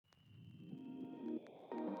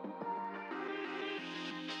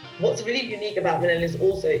What's really unique about millennials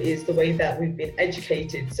also is the way that we've been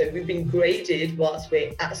educated. So we've been graded whilst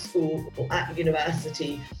we're at school or at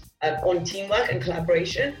university on teamwork and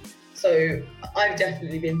collaboration. So I've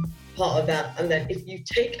definitely been part of that. And then if you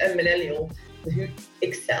take a millennial who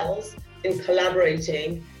excels in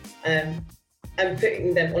collaborating and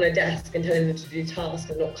putting them on a desk and telling them to do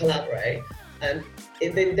tasks and not collaborate,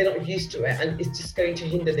 they're not used to it, and it's just going to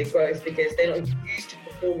hinder their growth because they're not used to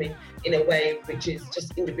performing in a way which is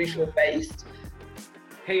just individual based.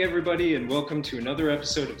 Hey everybody, and welcome to another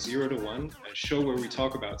episode of 0 to 1, a show where we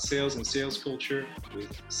talk about sales and sales culture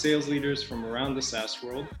with sales leaders from around the SaaS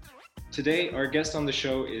world. Today, our guest on the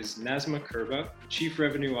show is Nazma Qurban, Chief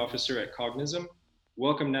Revenue Officer at Cognism.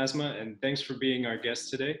 Welcome, Nazma, and thanks for being our guest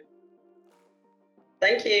today.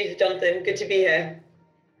 Thank you, Jonathan. Good to be here.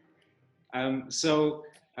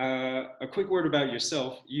 A quick word about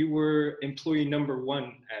yourself. You were employee number 1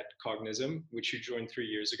 at Cognism, which you joined 3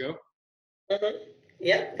 years ago. Mm-hmm.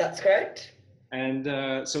 Yeah, that's correct. And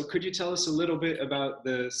so could you tell us a little bit about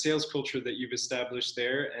the sales culture that you've established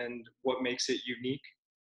there and what makes it unique?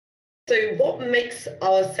 So what makes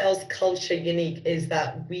our sales culture unique is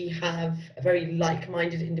that we have very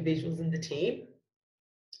like-minded individuals in the team.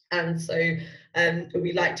 And so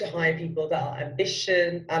we like to hire people that are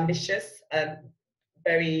ambitious,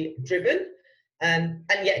 very driven, and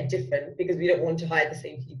yet different, because we don't want to hire the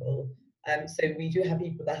same people. So we do have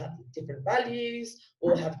people that have different values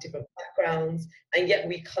or have different backgrounds, and yet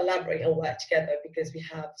we collaborate and work together because we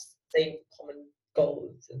have same common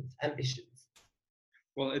goals and ambitions.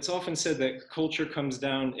 Well, it's often said that culture comes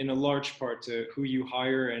down in a large part to who you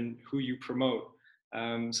hire and who you promote.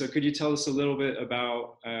 So could you tell us a little bit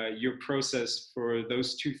about your process for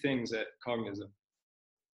those two things at Cognism?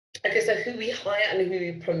 Okay, so who we hire and who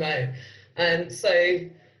we promote.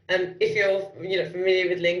 If you're familiar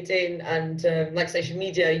with LinkedIn and like social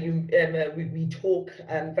media, we talk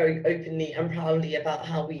very openly and proudly about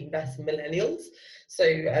how we invest in millennials. So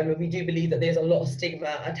we do believe that there's a lot of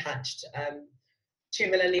stigma attached to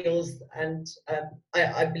millennials, and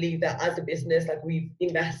I believe that as a business, like, we've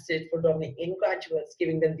invested predominantly in graduates,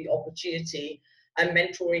 giving them the opportunity and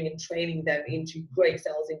mentoring and training them into great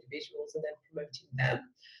sales individuals and then promoting them.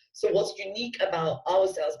 So what's unique about our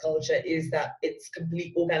sales culture is that it's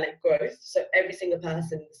complete organic growth. So every single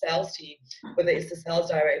person in the sales team, whether it's the sales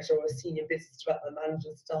director or a senior business development manager,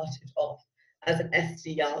 started off as an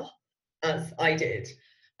SDR, as I did.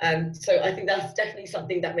 So I think that's definitely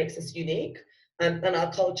something that makes us unique. And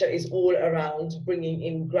our culture is all around bringing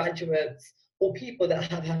in graduates or people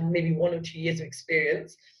that have had maybe 1 or 2 years of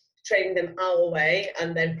experience, training them our way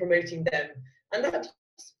and then promoting them. And that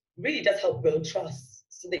really does help build trust.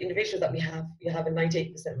 So the individuals that we have a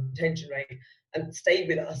 98% retention rate and stay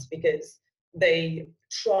with us because they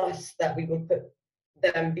trust that we will put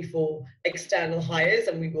them before external hires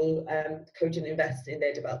and we will coach and invest in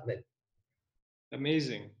their development.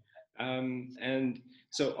 Amazing. And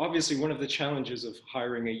so obviously one of the challenges of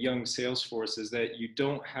hiring a young sales force is that you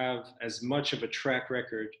don't have as much of a track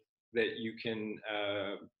record that you can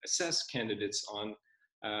assess candidates on.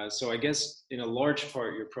 So I guess in a large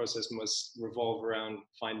part, your process must revolve around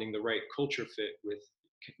finding the right culture fit with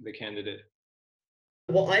the candidate.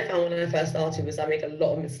 What I found when I first started was I made a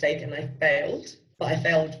lot of mistakes and I failed, but I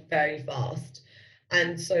failed very fast.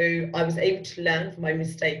 And so I was able to learn from my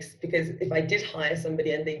mistakes, because if I did hire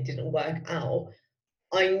somebody and they didn't work out,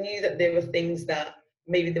 I knew that there were things that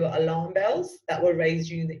maybe there were alarm bells that were raised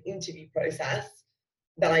during the interview process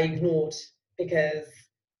that I ignored because,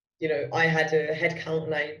 I had a head count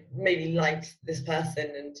and I maybe liked this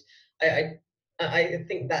person. And I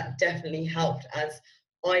think that definitely helped as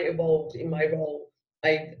I evolved in my role.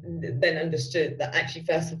 I then understood that actually,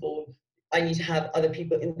 first of all, I need to have other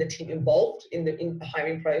people in the team involved in the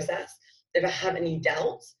hiring process. If I have any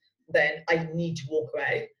doubts, then I need to walk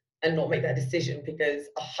away and not make that decision, because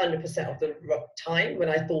 100% of the time when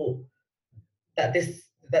I thought that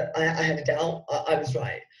I had a doubt, I was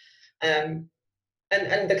right.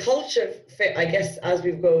 And the culture fit, I guess, as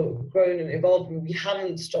we've grown and evolved, we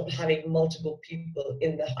haven't stopped having multiple people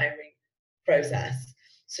in the hiring process.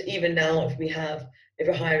 So even now, if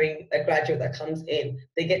we're hiring a graduate that comes in,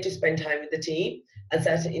 they get to spend time with the team and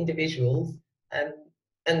certain individuals,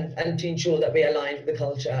 and to ensure that we're aligned with the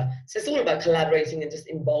culture. So it's all about collaborating and just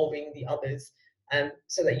involving the others,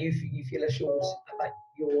 so that you feel assured about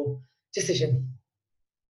your decision.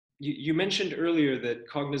 You mentioned earlier that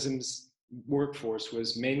Cognism's workforce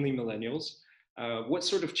was mainly millennials. What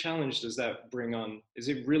sort of challenge does that bring on? Is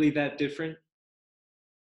it really that different?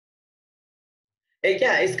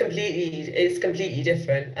 Yeah, it's completely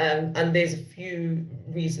different, and there's a few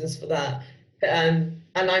reasons for that. And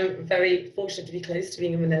I'm very fortunate to be close to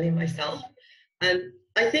being a millennial myself. And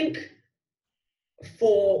I think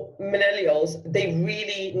for millennials, they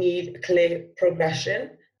really need clear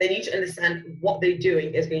progression. They need to understand what they're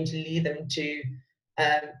doing is going to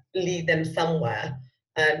lead them somewhere,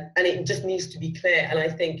 and it just needs to be clear. And I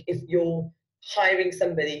think if you're hiring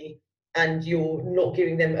somebody and you're not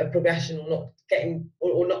giving them a progression, or not getting,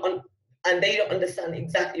 or not, and they don't understand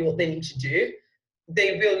exactly what they need to do,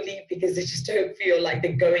 they will leave because they just don't feel like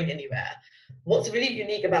they're going anywhere. What's really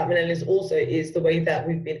unique about millennials also is the way that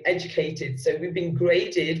we've been educated. So we've been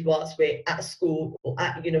graded whilst we're at school or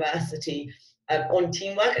at university, on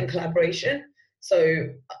teamwork and collaboration. So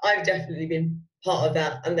I've definitely been part of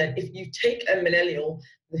that. And then if you take a millennial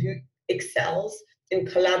who excels in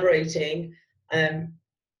collaborating,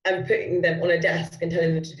 and putting them on a desk and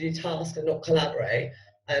telling them to do tasks and not collaborate,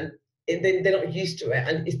 um, they're not used to it,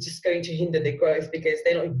 and it's just going to hinder their growth because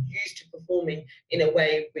they're not used to performing in a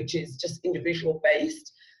way which is just individual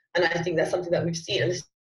based. And I think that's something that we've seen, and it's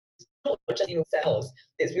not just in sales,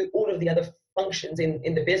 it's with all of the other functions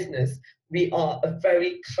in the business. We are a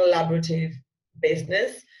very collaborative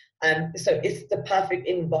business, so it's the perfect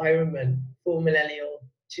environment for millennial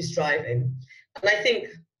to strive in. And I think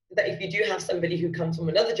that if you do have somebody who comes from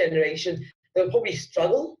another generation, they'll probably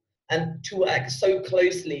struggle and to work so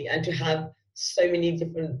closely and to have so many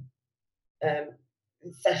different um,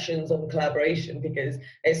 sessions on collaboration, because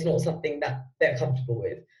it's not something that they're comfortable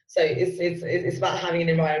with. So it's about having an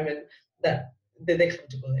environment that they're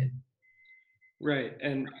comfortable in. Right.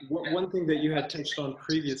 And one thing that you had touched on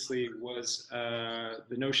previously was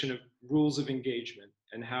the notion of rules of engagement,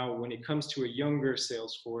 and how when it comes to a younger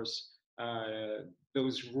sales force,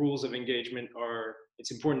 those rules of engagement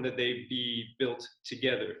it's important that they be built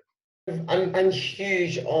together. I'm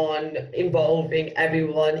huge on involving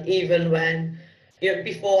everyone, even when,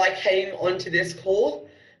 before I came onto this call,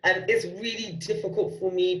 and it's really difficult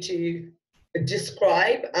for me to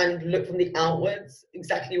describe and look from the outwards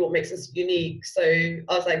exactly what makes us unique. So I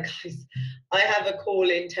was like, guys, I have a call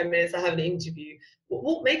in 10 minutes, I have an interview.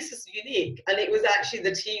 What makes us unique? And it was actually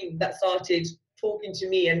the team that started talking to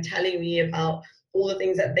me and telling me about all the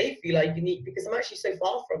things that they feel are unique, because I'm actually so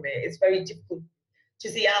far from it. It's very difficult to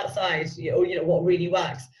see outside, or what really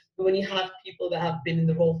works. But when you have people that have been in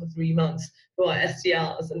the role for 3 months who are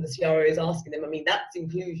SDRs and the CRO is asking them, I mean, that's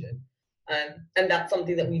inclusion. And that's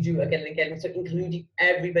something that we do again and again. So including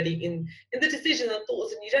everybody in the decisions and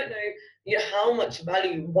thoughts, and you don't know, how much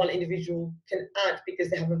value one individual can add, because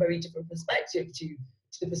they have a very different perspective to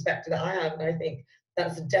the perspective that I have. And I think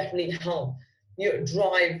that's definitely helped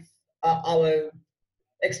drive our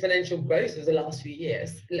exponential growth of the last few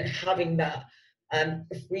years, having that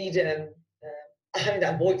freedom, having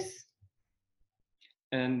that voice.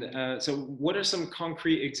 And so what are some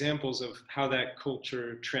concrete examples of how that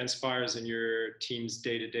culture transpires in your team's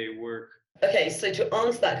day-to-day work? Okay, so to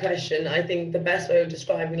answer that question, I think the best way of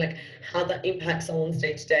describing like how that impacts someone's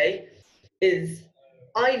day-to-day is,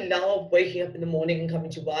 I love waking up in the morning and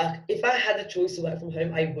coming to work. If I had a choice to work from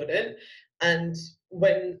home, I wouldn't. And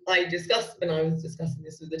when I was discussing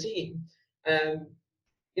this with the team,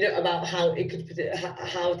 about how it could,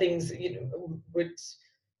 how things, would,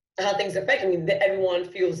 how things affect. I mean, everyone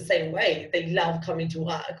feels the same way. They love coming to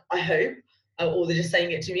work, I hope, or they're just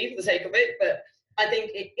saying it to me for the sake of it. But I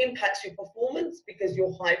think it impacts your performance, because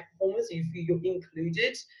you're high performers, you feel you're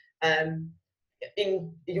included.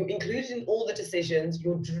 You're included in all the decisions.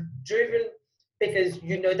 You're driven because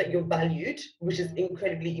you know that you're valued, which is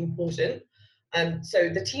incredibly important. So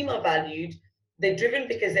the team are valued. They're driven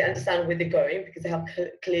because they understand where they're going, because they have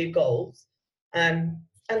clear goals. And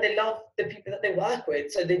they love the people that they work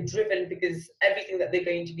with. So they're driven because everything that they're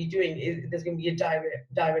going to be doing there's going to be a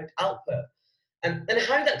direct output. And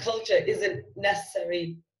having that culture isn't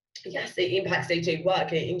necessarily, yes, it impacts day-to-day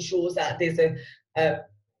work. It ensures that there's a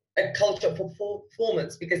culture of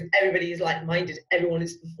performance, because everybody is like-minded, everyone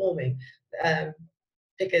is performing,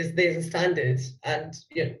 because there's a standard, and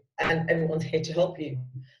and everyone's here to help you.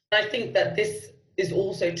 And I think that this is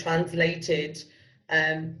also translated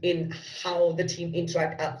in how the team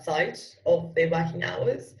interact outside of their working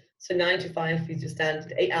hours. So 9 to 5 is your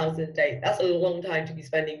standard, 8 hours a day. That's a long time to be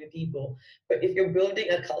spending with people. But if you're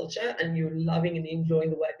building a culture and you're loving and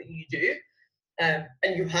enjoying the work that you do,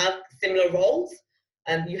 and you have similar roles,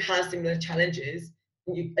 and you have similar challenges,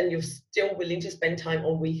 and you're still willing to spend time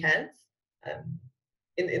on weekends,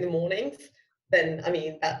 in the mornings, then I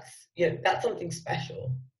mean that's something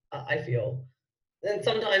special. I feel. And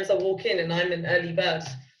sometimes I walk in and I'm an early bird,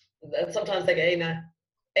 and sometimes I get in at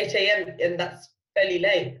 8 a.m. and that's fairly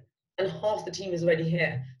late. and half the team is already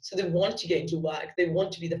here. So they want to get into work. They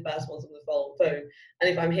want to be the first ones on the phone. And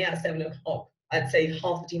if I'm here at 7 o'clock, I'd say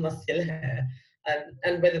half the team are still here.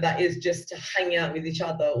 And whether that is just to hang out with each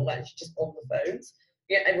other or actually just on the phones,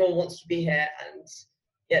 yeah, everyone wants to be here, and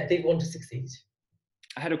yeah, they want to succeed.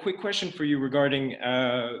 I had a quick question for you regarding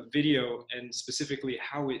video, and specifically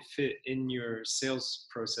how it fit in your sales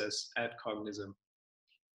process at Cognism.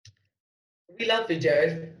 We love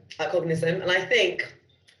video at Cognism, and I think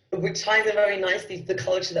which ties in very nicely to the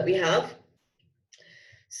culture that we have.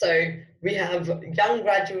 So we have young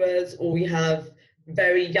graduates, or we have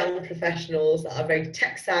very young professionals that are very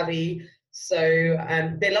tech savvy. So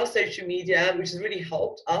they love social media, which has really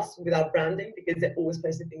helped us with our branding because they're always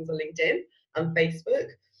posting things on LinkedIn and Facebook.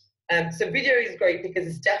 So video is great because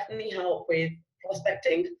it's definitely helped with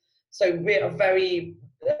prospecting. So we're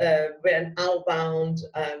an outbound,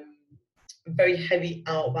 very heavy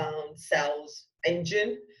outbound sales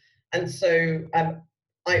engine. And so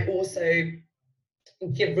I also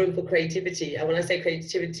give room for creativity. And when I say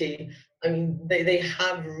creativity, I mean they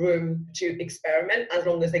have room to experiment as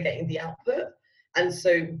long as they're getting the output. And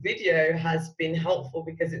so video has been helpful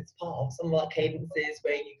because it's part of some of our cadences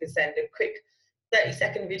where you can send a quick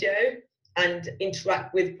 30-second video and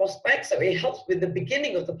interact with prospects. So it helps with the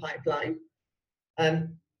beginning of the pipeline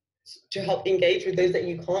to help engage with those that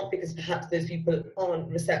you can't, because perhaps those people aren't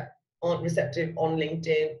receptive on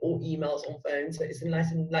LinkedIn or emails on phone. So it's a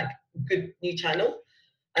nice and good new channel.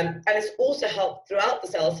 And it's also helped throughout the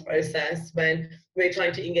sales process when we're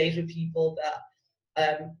trying to engage with people that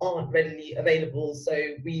aren't readily available.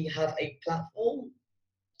 So we have a platform,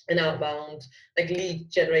 an outbound lead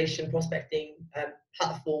generation prospecting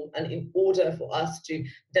platform, and in order for us to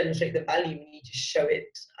demonstrate the value, we need to show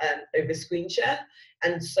it over screen share.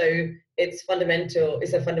 And so it's a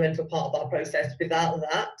fundamental part of our process. Without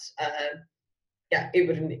that, we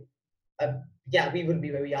wouldn't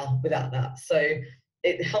be where we are without that. So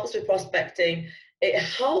it helps with prospecting, it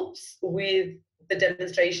helps with the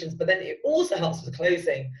demonstrations, but then it also helps with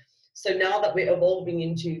closing. So now that we're evolving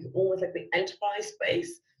into almost like the enterprise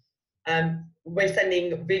space, we're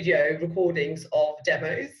sending video recordings of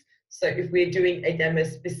demos. So if we're doing a demo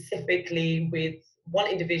specifically with one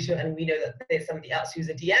individual and we know that there's somebody else who's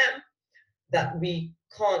a DM that we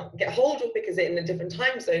can't get hold of because they're in a different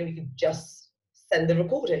time zone, we can just send the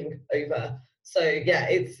recording over. So yeah,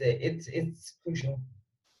 it's crucial.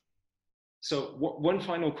 So one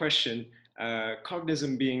final question,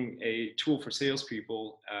 Cognism being a tool for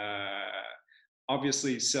salespeople,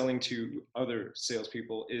 obviously selling to other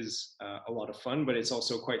salespeople is a lot of fun, but it's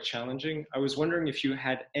also quite challenging. I was wondering if you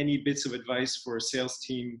had any bits of advice for sales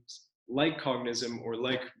teams like Cognism or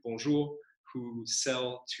like Bonjour who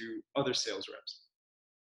sell to other sales reps.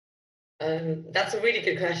 That's a really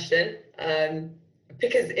good question,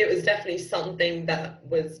 because it was definitely something that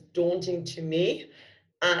was daunting to me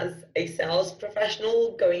as a sales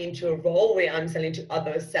professional going into a role where I'm selling to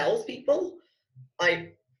other salespeople.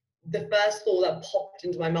 The first thought that popped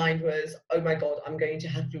into my mind was, oh my God, I'm going to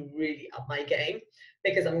have to really up my game,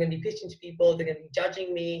 because I'm going to be pitching to people, they're going to be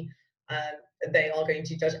judging me, they are going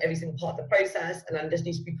to judge every single part of the process, and I just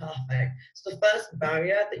need to be perfect. So the first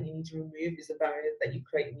barrier that you need to remove is the barrier that you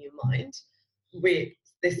create in your mind, where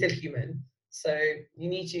they're still human. So you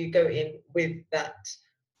need to go in with that,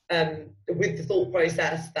 with the thought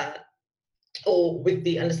process that, or with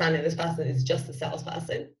the understanding this person is just a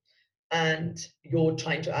salesperson and you're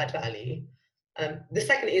trying to add value. The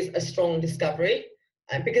second is a strong discovery,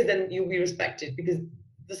 because then you'll be respected, because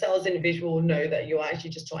the sales individual will know that you're actually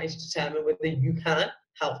just trying to determine whether you can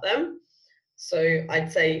help them. So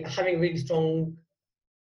I'd say having really strong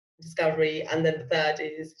discovery, and then the third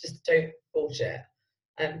is just don't bullshit.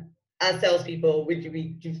 As salespeople, we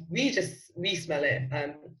smell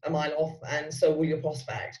it a mile off, and so will your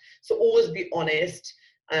prospect. So always be honest.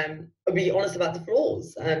 Be honest about the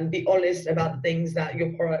flaws, and be honest about the things that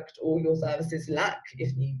your product or your services lack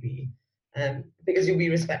if need be, because you'll be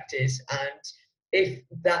respected. And if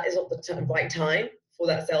that is not the right time for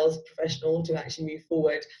that sales professional to actually move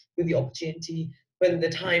forward with the opportunity, when the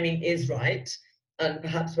timing is right, and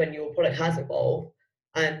perhaps when your product has evolved,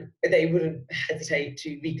 they wouldn't hesitate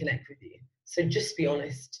to reconnect with you. So just be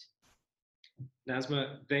honest.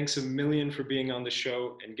 Nazma, thanks a million for being on the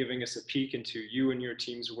show and giving us a peek into you and your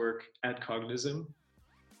team's work at Cognism.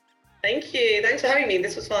 Thank you. Thanks for having me.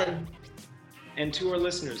 This was fun. And to our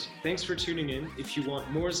listeners, thanks for tuning in. If you want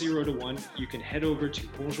more 0 to 1, you can head over to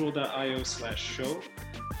bonjour.io/show.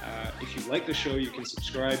 If you like the show, you can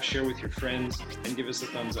subscribe, share with your friends, and give us a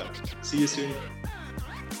thumbs up. See you soon.